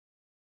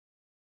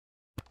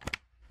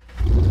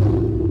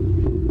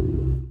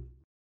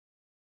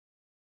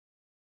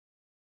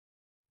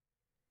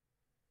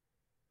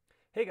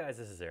Hey guys,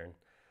 this is Aaron.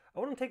 I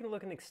want to take a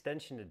look at an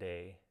extension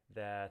today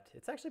that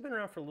it's actually been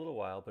around for a little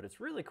while, but it's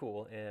really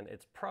cool and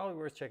it's probably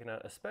worth checking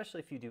out,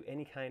 especially if you do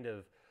any kind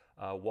of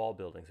wall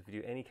buildings. If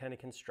you do any kind of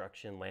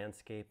construction,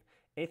 landscape,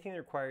 anything that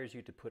requires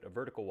you to put a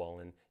vertical wall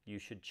in, you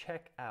should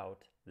check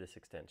out this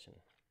extension.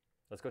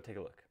 Let's go take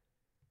a look.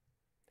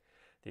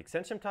 The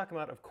extension I'm talking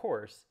about, of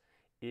course,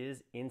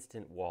 is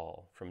Instant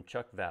Wall from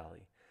Chuck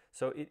Valley.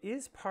 So it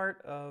is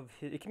part of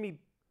it can be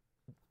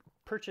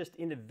purchased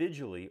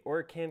individually,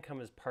 or it can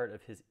come as part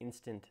of his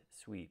Instant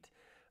Suite.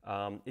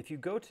 If you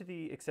go to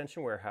the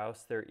extension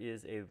warehouse, there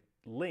is a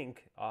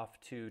link off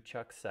to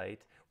Chuck's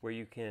site where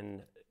you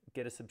can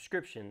get a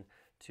subscription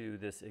to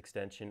this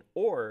extension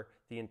or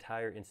the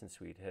entire Instant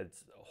Suite. It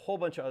has a whole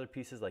bunch of other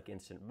pieces like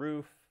Instant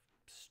Roof,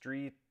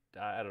 Street,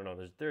 I don't know,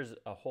 there's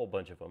a whole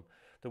bunch of them.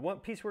 The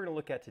one piece we're going to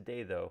look at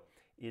today, though,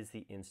 is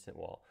the Instant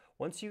Wall.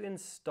 Once you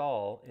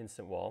install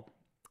Instant Wall,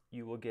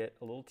 you will get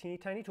a little teeny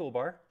tiny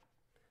toolbar,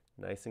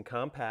 nice and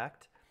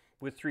compact,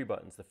 with 3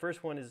 buttons. The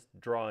first one is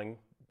drawing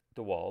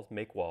the walls,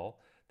 make wall,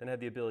 then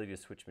have the ability to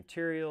switch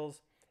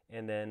materials,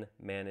 and then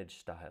manage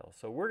style.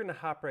 So we're going to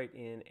hop right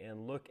in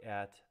and look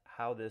at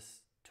how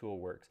this tool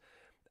works.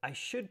 I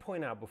should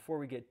point out before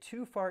we get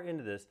too far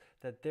into this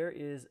that there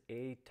is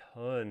a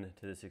ton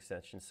to this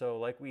extension. So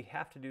like we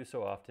have to do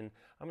so often,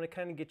 I'm going to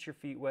kind of get your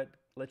feet wet,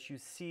 let you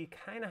see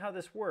kind of how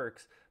this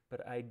works,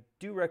 but I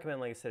do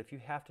recommend, like I said, if you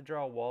have to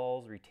draw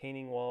walls,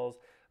 retaining walls,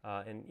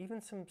 and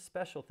even some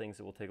special things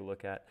that we'll take a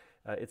look at,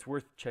 it's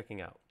worth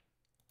checking out.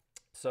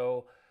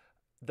 So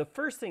the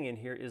first thing in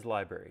here is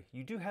library.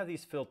 You do have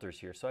these filters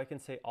here, so I can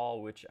say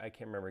all, which I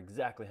can't remember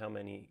exactly how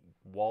many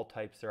wall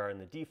types there are in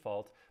the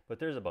default, but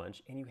there's a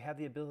bunch, and you have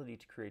the ability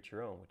to create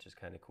your own, which is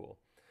kind of cool.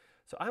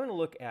 So I'm going to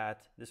look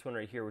at this one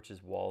right here, which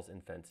is walls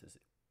and fences.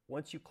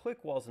 Once you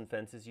click walls and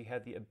fences, you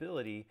have the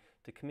ability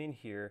to come in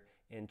here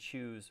and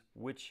choose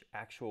which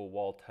actual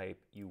wall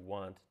type you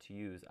want to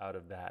use out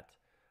of that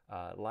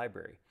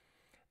library.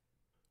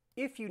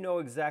 If you know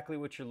exactly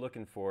what you're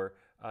looking for,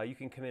 you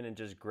can come in and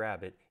just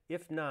grab it.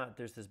 If not,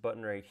 there's this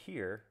button right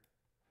here,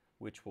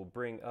 which will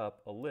bring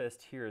up a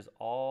list. Here's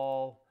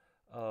all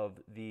of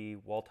the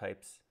wall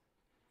types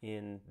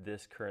in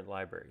this current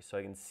library. So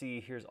I can see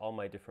here's all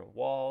my different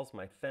walls,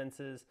 my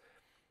fences,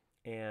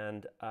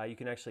 and you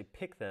can actually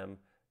pick them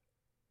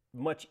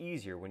much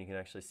easier when you can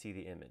actually see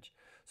the image.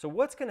 So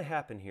what's going to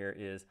happen here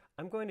is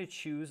I'm going to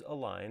choose a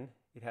line.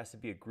 It has to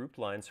be a grouped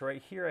line. So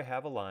right here I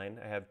have a line.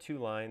 I have 2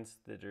 lines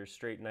that are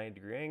straight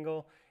 90-degree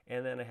angle,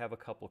 and then I have a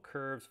couple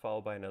curves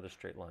followed by another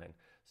straight line.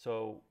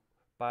 So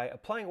by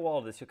applying a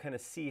wall to this, you'll kind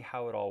of see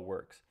how it all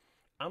works.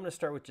 I'm going to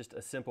start with just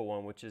a simple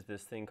one, which is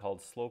this thing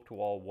called sloped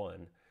wall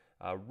 1.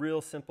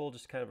 Real simple,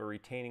 just kind of a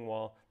retaining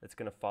wall that's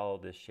going to follow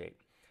this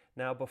shape.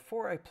 Now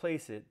before I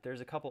place it,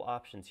 there's a couple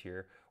options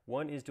here.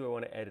 One is, do I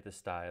want to edit the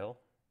style?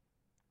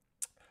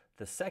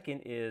 The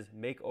second is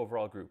make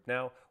overall group.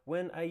 Now,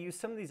 when I use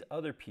some of these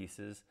other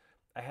pieces,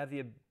 I have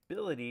the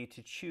ability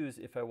to choose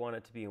if I want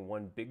it to be in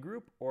one big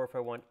group or if I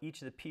want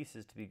each of the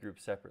pieces to be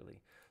grouped separately.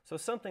 So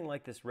something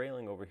like this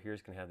railing over here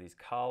is going to have these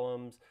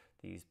columns,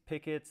 these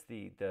pickets,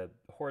 the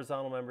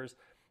horizontal members.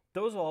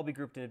 Those will all be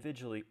grouped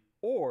individually,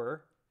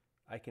 or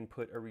I can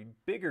put a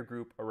bigger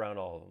group around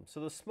all of them. So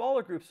the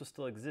smaller groups will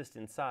still exist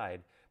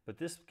inside, but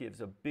this gives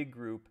a big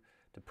group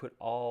to put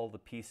all the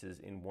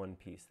pieces in one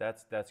piece.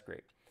 That's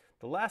great.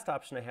 The last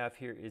option I have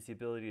here is the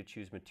ability to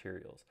choose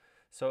materials.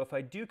 So if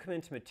I do come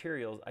into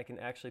materials, I can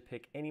actually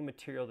pick any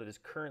material that is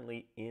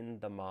currently in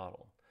the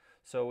model.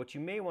 So what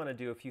you may want to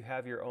do if you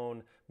have your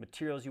own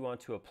materials you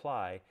want to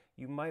apply,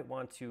 you might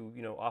want to,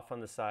 off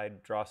on the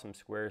side, draw some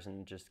squares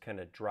and just kind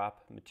of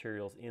drop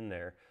materials in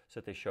there so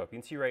that they show up. You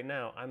can see right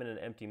now I'm in an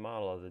empty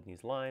model other than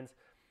these lines.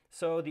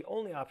 So the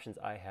only options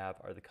I have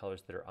are the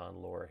colors that are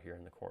on Laura here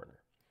in the corner.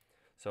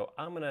 So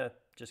I'm going to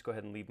just go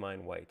ahead and leave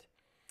mine white.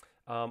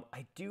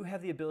 I do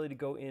have the ability to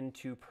go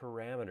into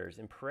parameters.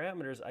 In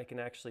parameters, I can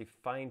actually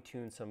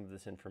fine-tune some of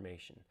this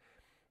information.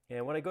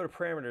 And when I go to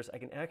parameters, I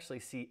can actually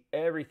see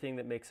everything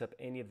that makes up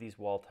any of these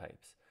wall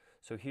types.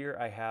 So here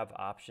I have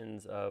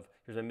options of,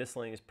 here's my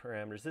miscellaneous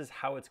parameters. This is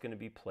how it's going to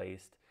be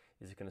placed.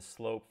 Is it going to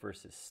slope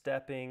versus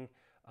stepping?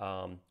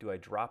 Do I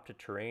drop to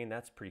terrain?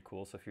 That's pretty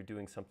cool. So if you're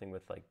doing something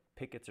with like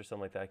pickets or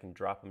something like that, I can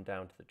drop them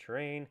down to the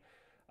terrain.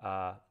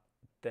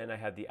 Then I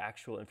have the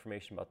actual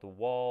information about the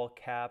wall,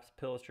 caps,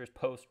 pilasters,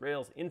 posts,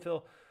 rails,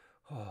 infill.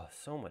 Oh,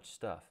 so much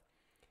stuff.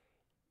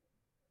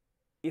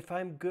 If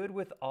I'm good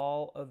with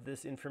all of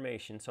this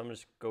information, so I'm going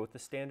to just go with the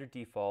standard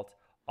default,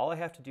 all I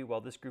have to do while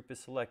this group is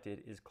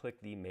selected is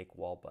click the Make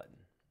Wall button.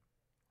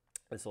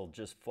 This will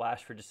just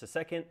flash for just a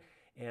second,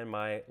 and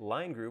my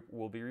line group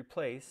will be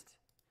replaced,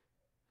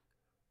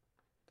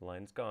 the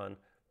line's gone,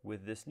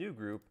 with this new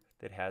group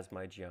that has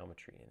my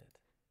geometry in it.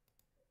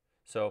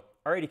 So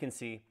already you can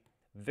see,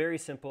 very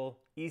simple,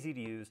 easy to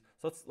use.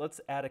 So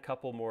let's add a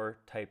couple more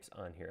types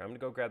on here. I'm going to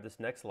go grab this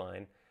next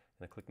line, and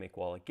I click Make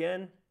Wall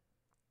again.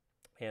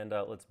 And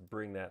let's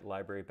bring that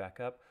library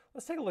back up.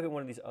 Let's take a look at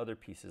one of these other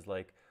pieces,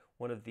 like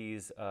one of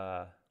these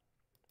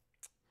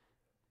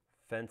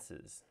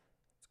fences.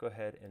 Let's go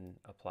ahead and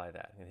apply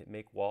that. I'm going to hit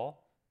Make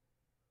Wall.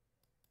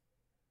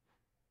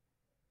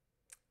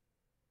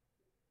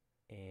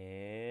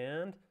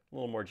 And a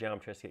little more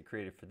geometry has to get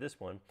created for this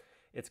one.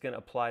 It's going to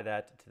apply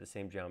that to the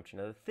same geometry.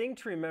 Now the thing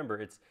to remember,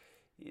 it's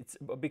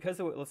because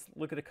of, let's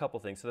look at a couple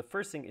things. So the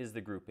first thing is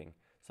the grouping.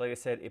 So like I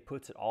said, it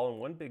puts it all in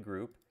one big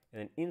group,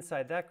 and then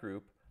inside that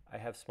group, I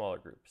have smaller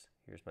groups.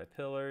 Here's my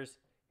pillars,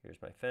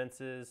 here's my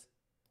fences,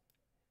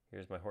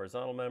 here's my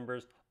horizontal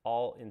members,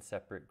 all in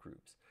separate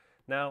groups.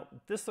 Now,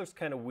 this looks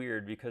kind of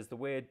weird because the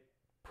way it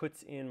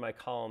puts in my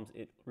columns,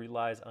 it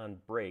relies on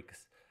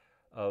breaks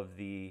of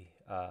the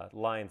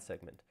line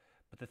segment.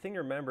 But the thing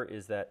to remember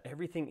is that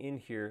everything in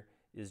here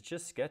is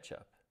just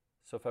SketchUp.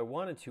 So if I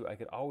wanted to, I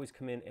could always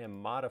come in and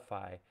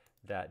modify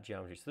that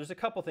geometry. So there's a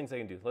couple things I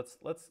can do.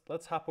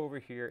 Let's hop over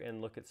here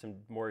and look at some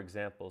more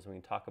examples. We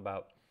can talk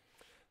about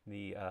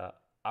the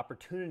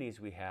opportunities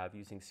we have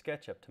using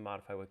SketchUp to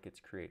modify what gets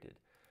created.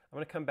 I'm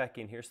going to come back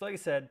in here. So like I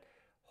said,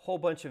 whole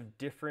bunch of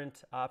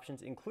different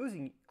options,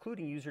 including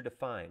user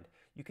defined.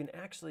 You can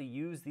actually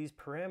use these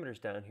parameters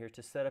down here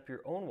to set up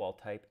your own wall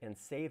type and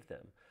save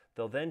them.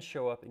 They'll then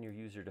show up in your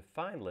user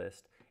defined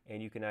list,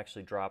 and you can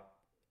actually drop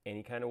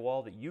any kind of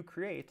wall that you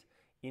create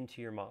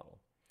into your model.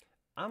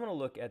 I'm going to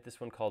look at this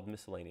one called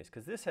miscellaneous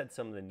because this had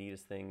some of the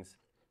neatest things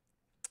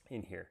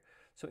in here.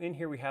 So in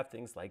here we have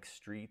things like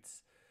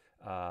streets.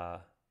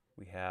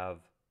 We have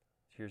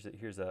here's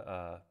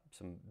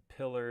some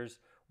pillars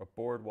or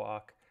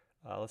boardwalk.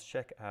 Let's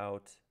check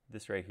out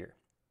this right here.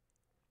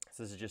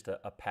 So this is just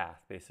a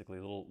path, basically,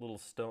 a little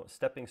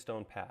stepping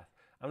stone path.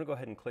 I'm going to go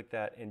ahead and click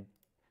that, and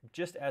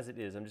just as it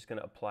is, I'm just going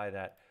to apply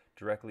that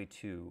directly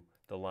to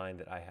the line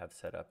that I have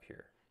set up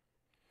here.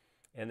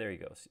 And there you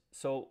go.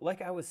 So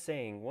like I was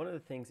saying, one of the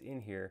things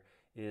in here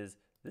is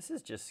this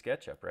is just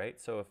SketchUp, right?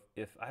 So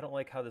if I don't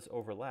like how this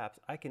overlaps,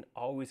 I can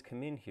always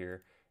come in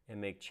here and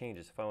make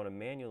changes. If I want to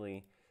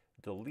manually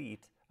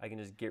delete, I can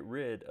just get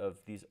rid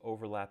of these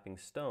overlapping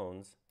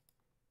stones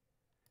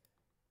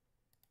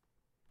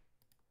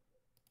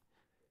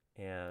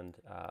and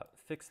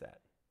fix that.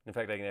 In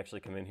fact, I can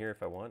actually come in here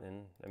if I want,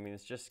 and I mean,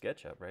 it's just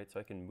SketchUp, right? So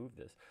I can move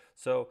this.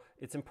 So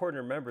it's important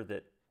to remember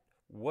that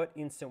what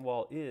Instant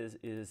Wall is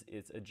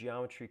it's a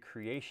geometry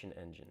creation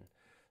engine.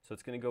 So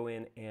it's going to go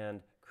in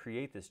and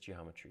create this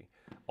geometry.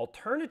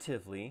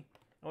 Alternatively,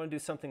 I want to do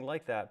something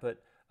like that,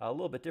 but a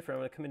little bit different.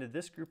 I'm going to come into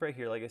this group right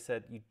here. Like I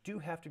said, you do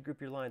have to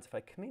group your lines. If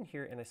I come in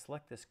here and I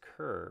select this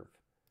curve,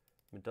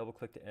 I'm going to double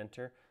click to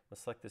enter. I'm going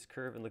to select this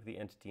curve and look at the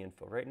entity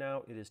info. Right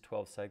now it is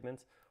 12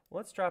 segments. Well,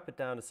 let's drop it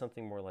down to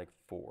something more like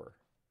 4.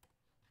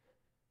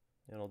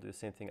 And I'll do the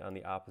same thing on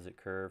the opposite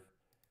curve.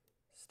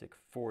 Stick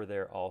 4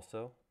 there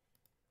also.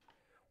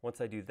 Once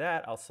I do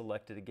that, I'll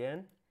select it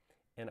again,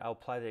 and I'll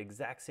apply the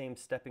exact same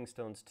stepping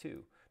stones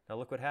too. Now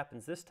look what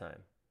happens this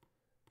time.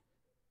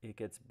 It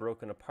gets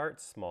broken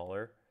apart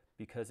smaller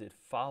because it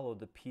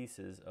followed the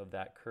pieces of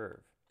that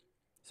curve.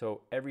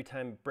 So every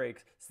time it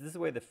breaks, so this is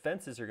the way the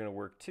fences are going to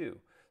work too.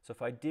 So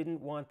if I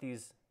didn't want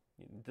these,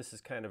 this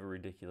is kind of a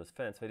ridiculous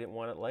fence, if I didn't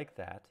want it like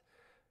that,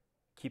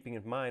 keeping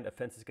in mind a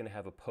fence is going to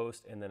have a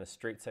post and then a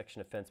straight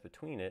section of fence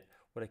between it,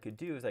 what I could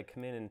do is I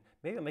come in and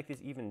maybe I'll make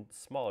these even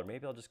smaller.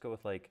 Maybe I'll just go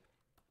with like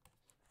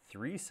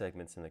 3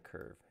 segments in the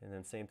curve, and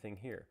then same thing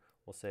here.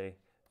 We'll say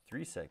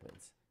 3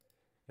 segments.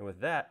 And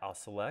with that, I'll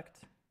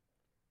select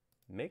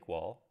Make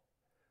Wall.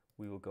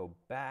 We will go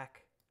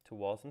back to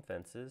Walls and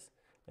Fences,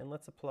 and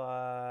let's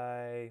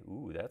apply,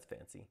 ooh, that's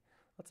fancy.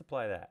 Let's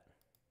apply that.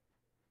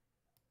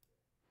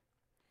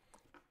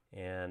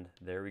 And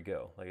there we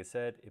go. Like I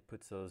said, it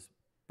puts those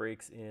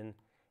breaks in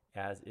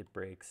as it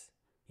breaks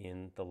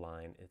in the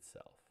line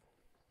itself.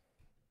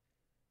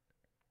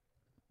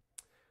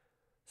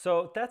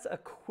 So that's a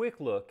quick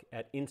look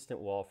at Instant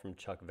Wall from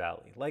Chuck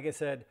Valley. Like I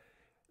said,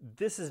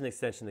 this is an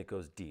extension that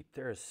goes deep.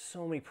 There are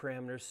so many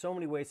parameters, so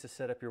many ways to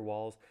set up your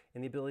walls,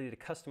 and the ability to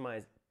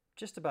customize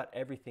just about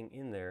everything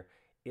in there.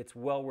 It's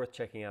well worth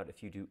checking out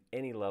if you do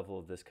any level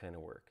of this kind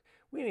of work.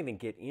 We didn't even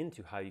get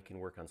into how you can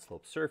work on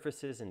sloped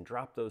surfaces and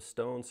drop those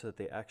stones so that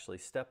they actually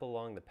step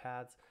along the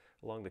paths,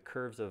 along the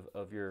curves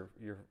of your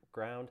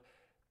ground.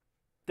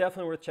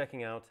 Definitely worth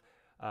checking out.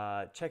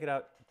 Check it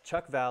out,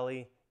 Chuck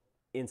Valley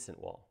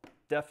Instant Wall.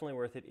 Definitely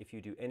worth it if you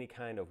do any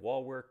kind of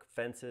wall work,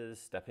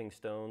 fences, stepping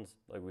stones,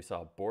 like we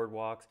saw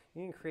boardwalks.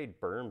 You can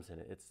create berms in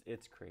it.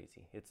 It's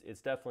crazy.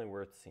 It's definitely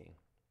worth seeing.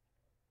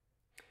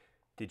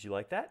 Did you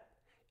like that?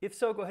 If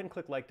so, go ahead and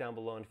click like down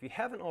below, and if you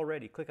haven't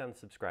already, click on the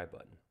subscribe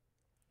button.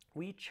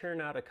 We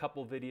churn out a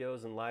couple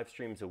videos and live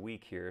streams a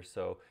week here,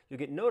 so you'll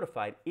get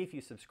notified if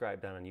you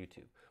subscribe down on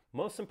YouTube.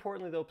 Most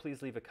importantly though,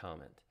 please leave a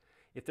comment.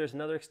 If there's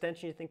another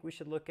extension you think we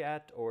should look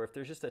at, or if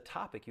there's just a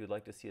topic you would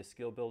like to see a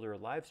skill builder or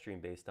live stream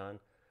based on,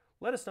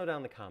 let us know down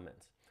in the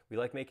comments. We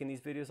like making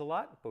these videos a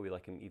lot, but we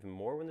like them even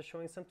more when they're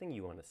showing something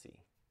you want to see.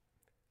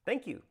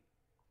 Thank you.